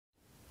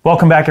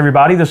Welcome back,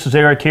 everybody. This is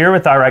Eric here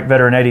with Iraq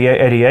Veteran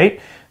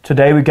 8888.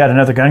 Today we've got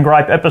another Gun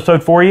Gripe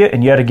episode for you,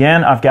 and yet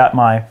again I've got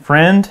my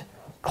friend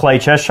Clay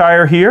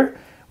Cheshire here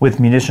with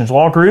Munitions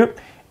Law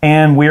Group,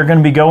 and we are going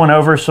to be going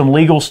over some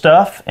legal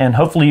stuff, and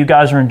hopefully you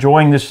guys are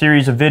enjoying this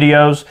series of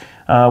videos.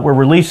 We're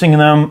releasing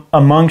them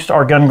amongst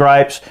our Gun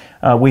Gripes.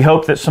 We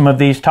hope that some of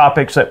these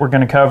topics that we're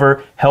going to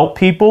cover help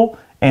people.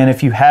 And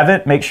if you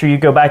haven't, make sure you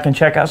go back and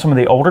check out some of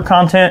the older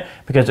content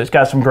because it's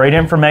got some great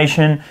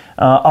information.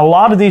 A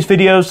lot of these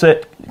videos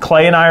that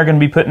Clay and I are going to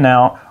be putting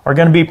out are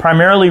going to be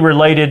primarily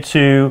related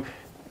to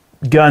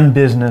gun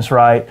business,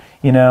 right?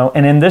 You know,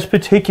 and in this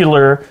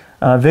particular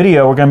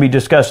video, we're going to be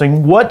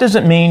discussing what does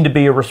it mean to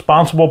be a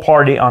responsible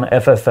party on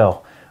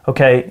FFL.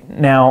 Okay,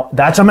 now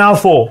that's a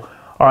mouthful.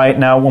 All right,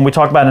 now when we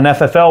talk about an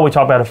FFL, we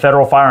talk about a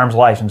federal firearms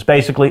license,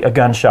 basically a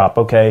gun shop,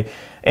 okay?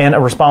 And a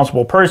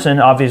responsible person,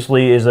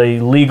 obviously, is a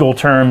legal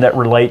term that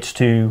relates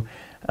to,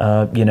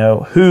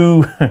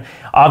 who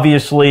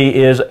obviously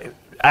is,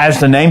 as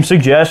the name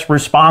suggests,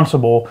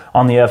 responsible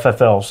on the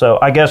FFL. So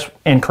I guess,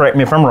 and correct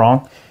me if I'm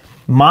wrong,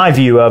 my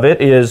view of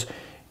it is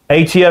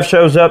ATF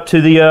shows up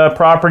to the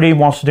property,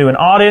 wants to do an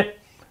audit.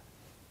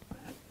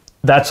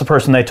 That's the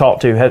person they talk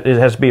to. It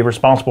has to be a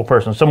responsible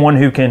person, someone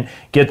who can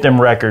get them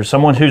records,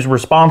 someone who's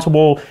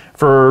responsible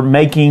for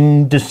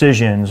making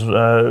decisions.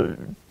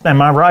 Am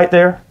I right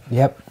there?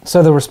 Yep.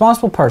 So the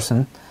responsible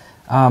person,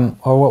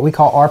 or what we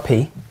call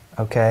RP,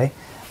 okay,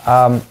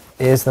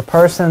 is the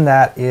person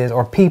that is,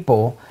 or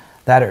people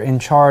that are in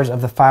charge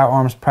of the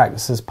firearms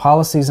practices,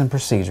 policies, and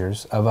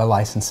procedures of a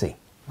licensee,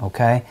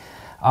 okay?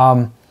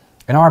 An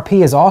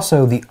RP is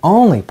also the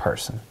only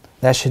person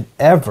that should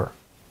ever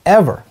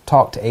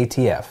talk to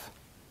ATF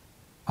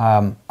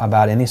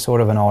about any sort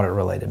of an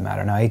audit-related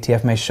matter. Now,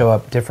 ATF may show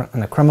up different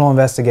in a criminal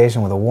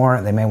investigation with a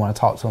warrant. They may want to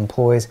talk to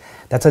employees.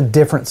 That's a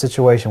different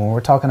situation. When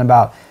we're talking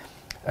about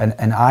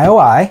an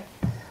IOI,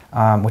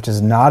 which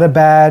is not a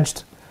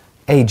badged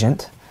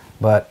agent,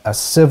 but a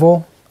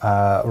civil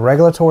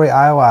regulatory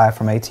IOI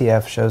from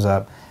ATF shows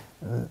up,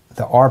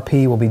 the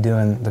RP will be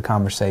doing the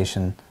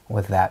conversation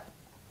with that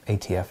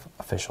ATF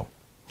official.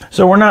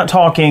 So we're not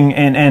talking,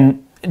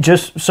 and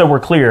just so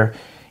we're clear,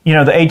 you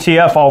know, the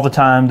ATF all the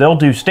time, they'll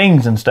do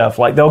stings and stuff.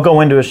 Like they'll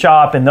go into a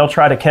shop and they'll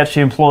try to catch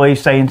the employee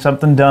saying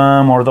something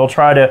dumb, or they'll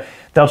try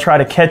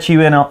to catch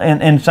you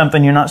in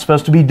something you're not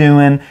supposed to be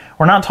doing.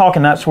 We're not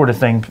talking that sort of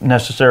thing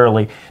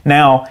necessarily.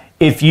 Now,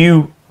 if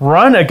you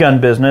run a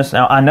gun business,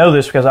 now I know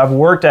this because I've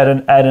worked at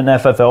an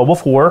FFL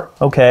before,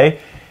 okay?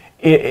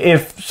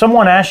 If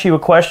someone asks you a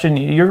question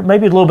you're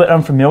maybe a little bit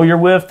unfamiliar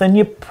with, then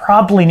you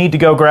probably need to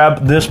go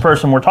grab this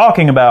person we're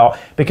talking about,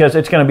 because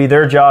it's going to be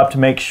their job to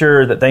make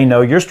sure that they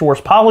know your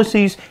store's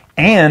policies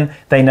and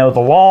they know the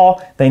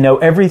law, they know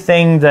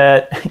everything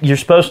that you're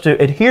supposed to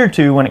adhere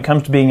to when it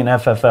comes to being an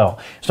FFL.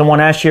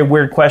 Someone asks you a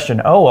weird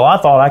question, oh, well, I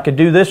thought I could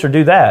do this or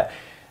do that.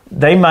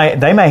 They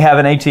may have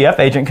an ATF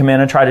agent come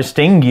in and try to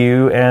sting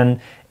you and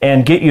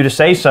get you to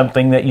say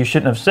something that you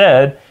shouldn't have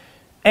said.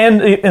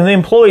 And the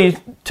employee,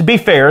 to be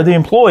fair, the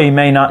employee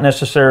may not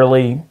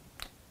necessarily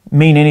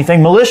mean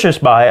anything malicious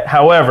by it.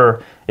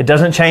 However, it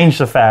doesn't change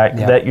the fact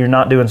that you're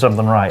not doing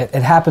something right.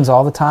 It happens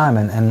all the time,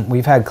 and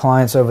we've had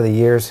clients over the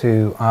years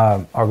who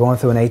are going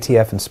through an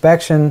ATF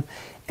inspection,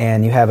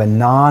 and you have a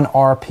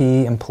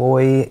non-RP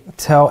employee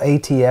tell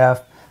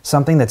ATF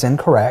something that's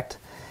incorrect,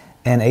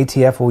 and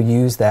ATF will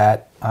use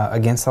that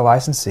against the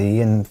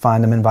licensee and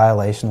find them in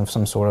violation of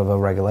some sort of a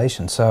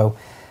regulation. So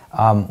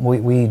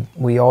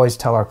we always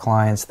tell our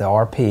clients the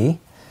RP,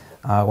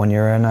 when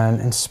you're in an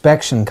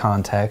inspection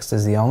context,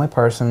 is the only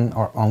person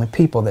or only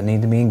people that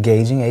need to be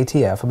engaging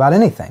ATF about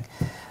anything.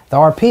 The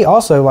RP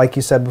also, like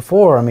you said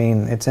before, I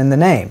mean, it's in the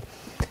name.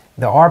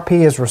 The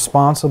RP is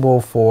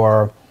responsible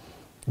for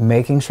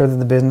making sure that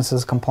the business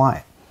is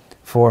compliant,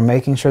 for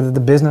making sure that the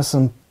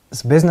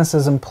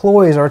business's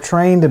employees are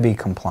trained to be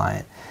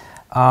compliant.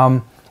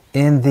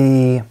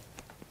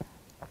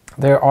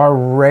 There are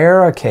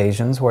rare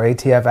occasions where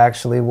ATF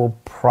actually will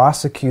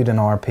prosecute an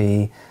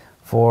RP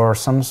for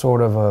some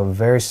sort of a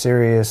very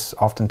serious,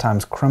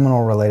 oftentimes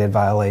criminal-related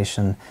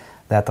violation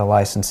that the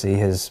licensee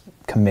has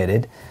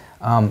committed.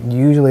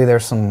 Usually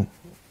there's some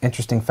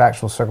interesting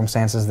factual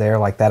circumstances there,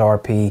 like that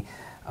RP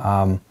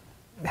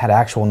had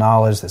actual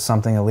knowledge that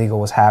something illegal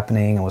was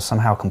happening and was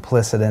somehow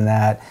complicit in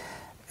that.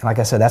 And like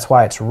I said, that's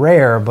why it's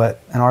rare,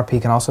 but an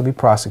RP can also be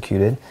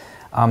prosecuted.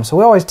 So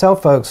we always tell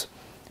folks,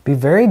 be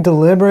very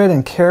deliberate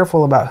and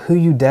careful about who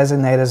you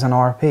designate as an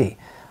RP.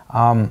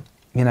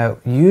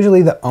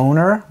 Usually the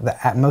owner, the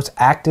most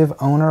active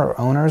owner or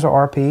owners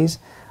are RPs.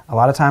 A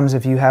lot of times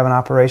if you have an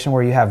operation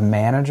where you have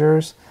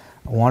managers,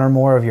 one or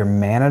more of your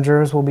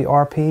managers will be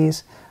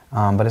RPs.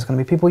 But it's going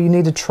to be people you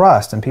need to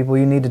trust, and people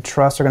you need to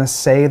trust are going to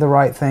say the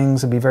right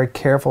things and be very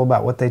careful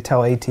about what they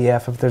tell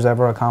ATF if there's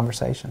ever a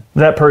conversation.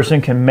 That person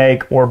can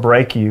make or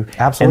break you.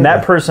 Absolutely. And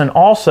that person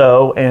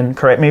also, and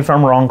correct me if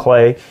I'm wrong,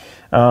 Clay,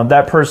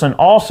 that person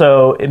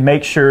also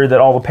makes sure that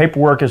all the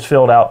paperwork is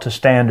filled out to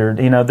standard.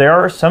 You know, there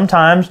are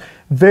sometimes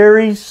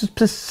very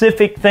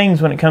specific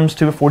things when it comes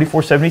to a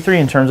 4473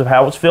 in terms of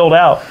how it's filled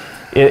out.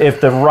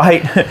 If the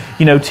right,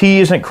 T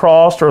isn't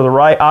crossed or the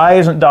right I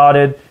isn't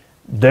dotted,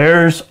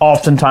 there's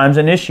oftentimes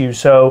an issue.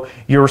 So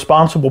your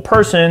responsible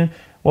person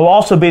will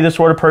also be the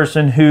sort of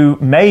person who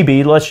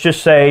maybe, let's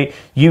just say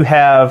you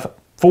have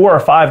 4 or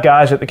 5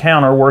 guys at the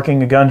counter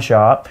working a gun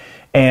shop,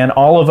 and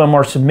all of them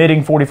are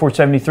submitting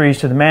 4473s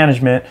to the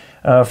management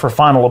for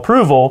final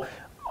approval.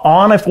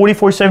 On a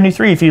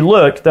 4473, if you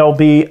look, there'll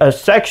be a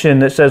section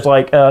that says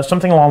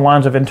something along the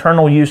lines of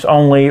internal use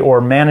only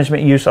or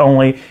management use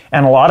only.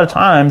 And a lot of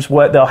times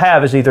what they'll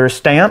have is either a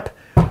stamp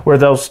where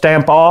they'll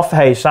stamp off,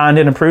 hey, signed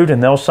and approved,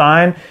 and they'll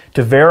sign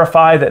to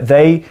verify that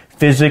they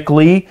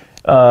physically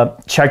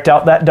checked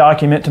out that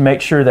document to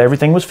make sure that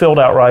everything was filled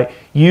out right.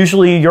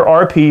 Usually your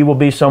RP will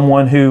be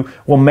someone who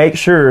will make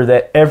sure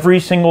that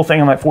every single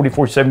thing on that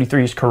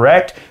 4473 is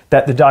correct,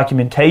 that the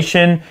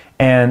documentation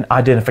and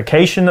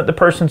identification that the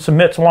person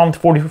submits along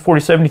with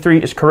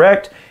 4473 is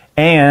correct,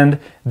 and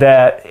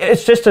that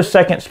it's just a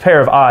second pair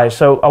of eyes.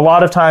 So a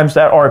lot of times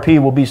that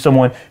RP will be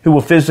someone who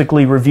will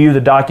physically review the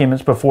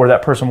documents before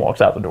that person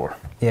walks out the door.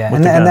 Yeah,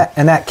 and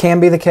that can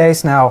be the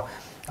case. Now,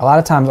 a lot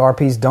of times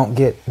RPs don't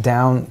get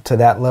down to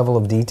that level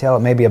of detail. It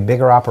may be a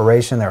bigger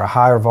operation, they're a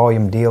higher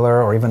volume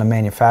dealer or even a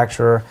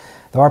manufacturer.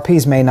 The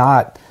RPs may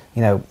not,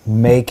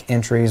 make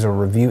entries or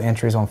review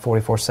entries on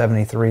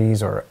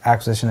 4473s or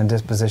acquisition and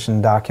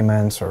disposition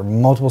documents or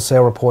multiple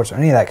sale reports or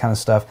any of that kind of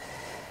stuff.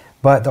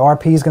 But the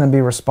RP is going to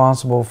be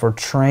responsible for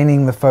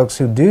training the folks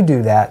who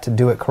do that to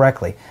do it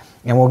correctly.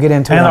 And we'll get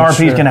into it. And the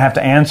RP is going to have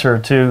to answer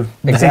to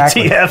the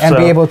ATF. And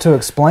be able to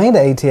explain to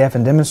ATF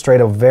and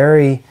demonstrate a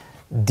very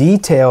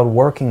detailed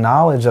working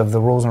knowledge of the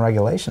rules and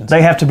regulations.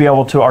 They have to be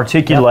able to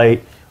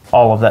articulate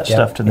all of that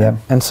stuff to them.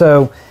 And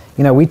so,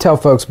 we tell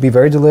folks, be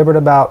very deliberate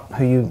about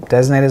who you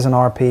designate as an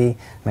RP.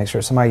 Make sure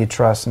it's somebody you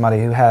trust,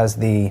 somebody who has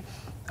the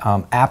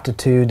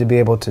aptitude to be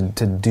able to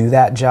do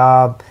that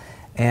job.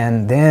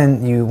 And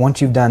then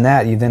once you've done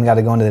that, you then got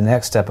to go into the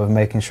next step of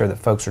making sure that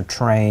folks are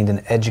trained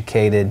and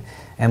educated.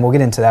 And we'll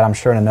get into that, I'm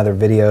sure, in another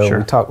video. Sure.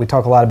 We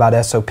talk a lot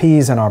about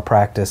SOPs in our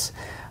practice.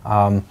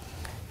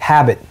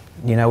 Habit.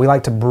 We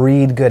like to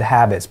breed good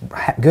habits.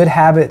 Good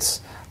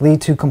habits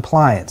lead to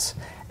compliance.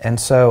 And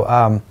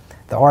so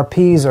the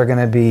RPs are going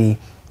to be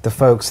the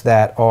folks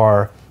that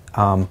are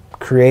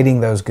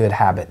creating those good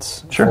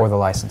habits for the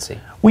licensee.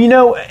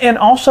 Well, and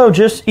also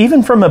just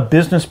even from a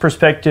business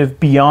perspective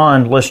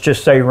beyond, let's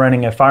just say,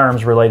 running a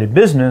firearms-related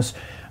business,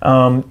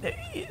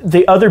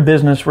 the other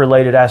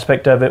business-related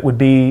aspect of it would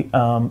be,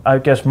 I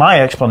guess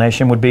my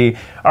explanation would be,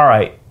 all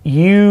right,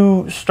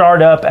 you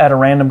start up at a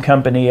random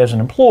company as an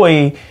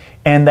employee,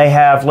 and they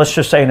have, let's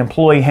just say, an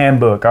employee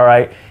handbook, all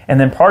right? And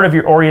then part of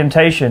your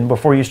orientation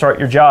before you start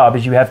your job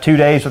is you have 2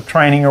 days of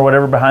training or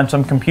whatever behind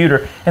some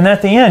computer. And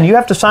at the end, you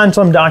have to sign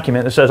some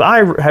document that says,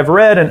 I have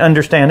read and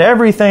understand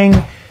everything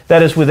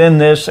that is within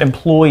this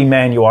employee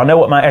manual. I know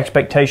what my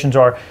expectations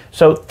are.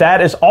 So that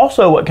is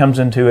also what comes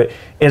into it,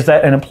 is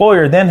that an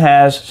employer then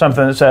has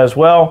something that says,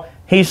 well,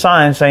 he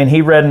signed saying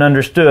he read and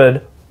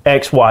understood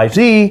X, Y,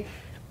 Z,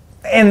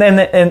 and then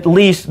at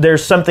least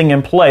there's something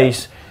in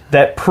place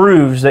that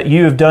proves that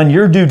you have done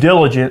your due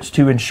diligence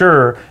to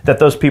ensure that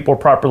those people are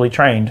properly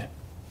trained,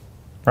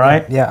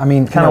 right? Yeah, I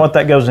mean, kind of what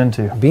that goes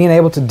into. Being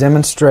able to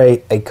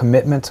demonstrate a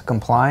commitment to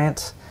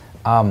compliance.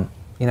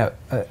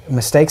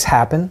 Mistakes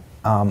happen.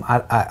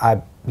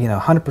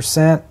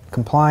 100%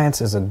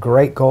 compliance is a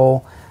great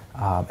goal.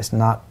 It's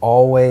not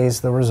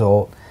always the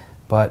result,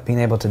 but being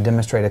able to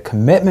demonstrate a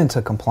commitment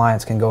to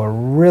compliance can go a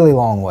really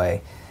long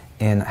way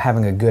in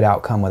having a good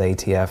outcome with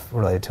ATF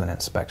related to an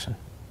inspection.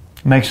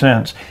 Makes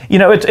sense.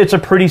 It's a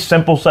pretty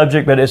simple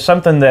subject, but it's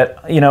something that,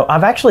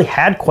 I've actually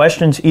had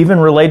questions even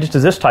related to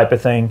this type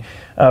of thing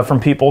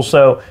from people.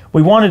 So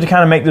we wanted to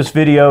kind of make this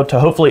video to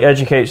hopefully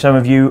educate some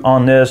of you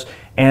on this.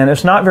 And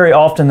it's not very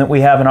often that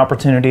we have an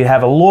opportunity to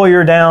have a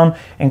lawyer down,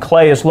 and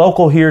Clay is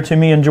local here to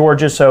me in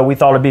Georgia, so we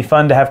thought it'd be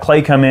fun to have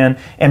Clay come in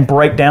and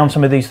break down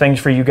some of these things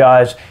for you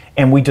guys,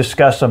 and we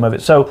discuss some of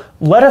it. So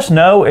let us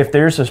know if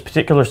there's a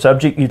particular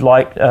subject you'd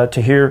like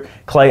to hear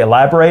Clay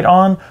elaborate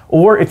on,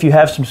 or if you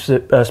have some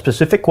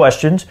specific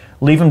questions,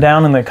 leave them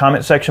down in the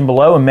comment section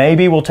below, and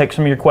maybe we'll take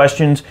some of your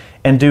questions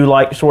and do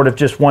sort of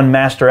just one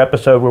master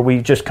episode where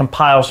we just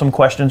compile some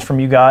questions from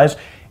you guys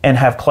and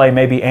have Clay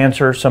maybe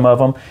answer some of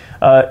them.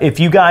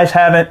 If you guys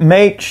haven't,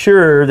 make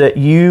sure that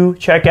you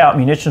check out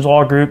Munitions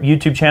Law Group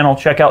YouTube channel.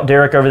 Check out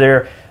Derek over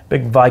there,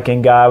 big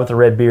Viking guy with a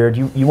red beard.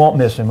 You won't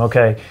miss him,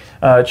 okay?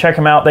 Check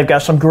them out. They've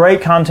got some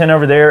great content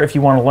over there if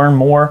you want to learn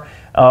more.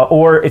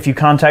 Or if you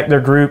contact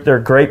their group, they're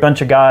a great bunch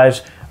of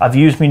guys. I've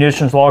used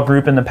Munitions Law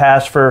Group in the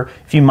past for a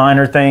few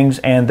minor things,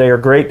 and they are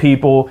great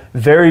people,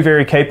 very,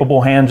 very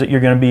capable hands that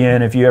you're going to be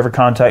in if you ever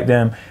contact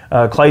them.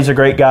 Clay's a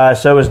great guy,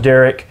 so is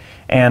Derek.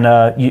 And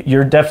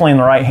you're definitely in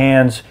the right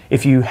hands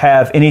if you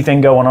have anything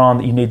going on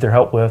that you need their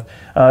help with.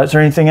 Is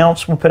there anything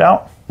else we'll put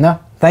out? No,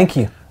 thank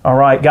you. All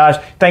right, guys,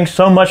 thanks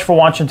so much for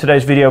watching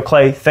today's video.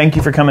 Clay, thank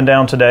you for coming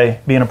down today,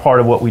 being a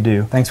part of what we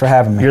do. Thanks for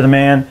having me. You're the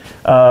man.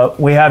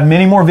 We have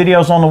many more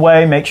videos on the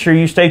way. Make sure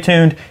you stay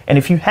tuned. And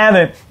if you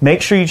haven't,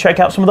 make sure you check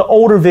out some of the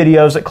older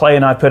videos that Clay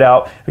and I put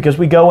out, because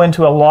we go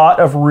into a lot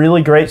of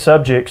really great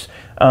subjects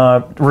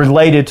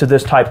related to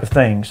this type of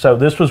thing. So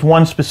this was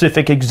one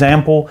specific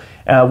example.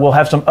 We'll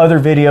have some other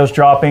videos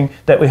dropping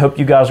that we hope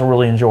you guys will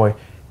really enjoy.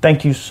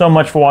 Thank you so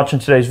much for watching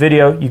today's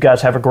video. You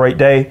guys have a great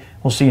day.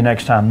 We'll see you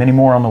next time. Many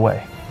more on the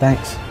way.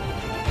 Thanks.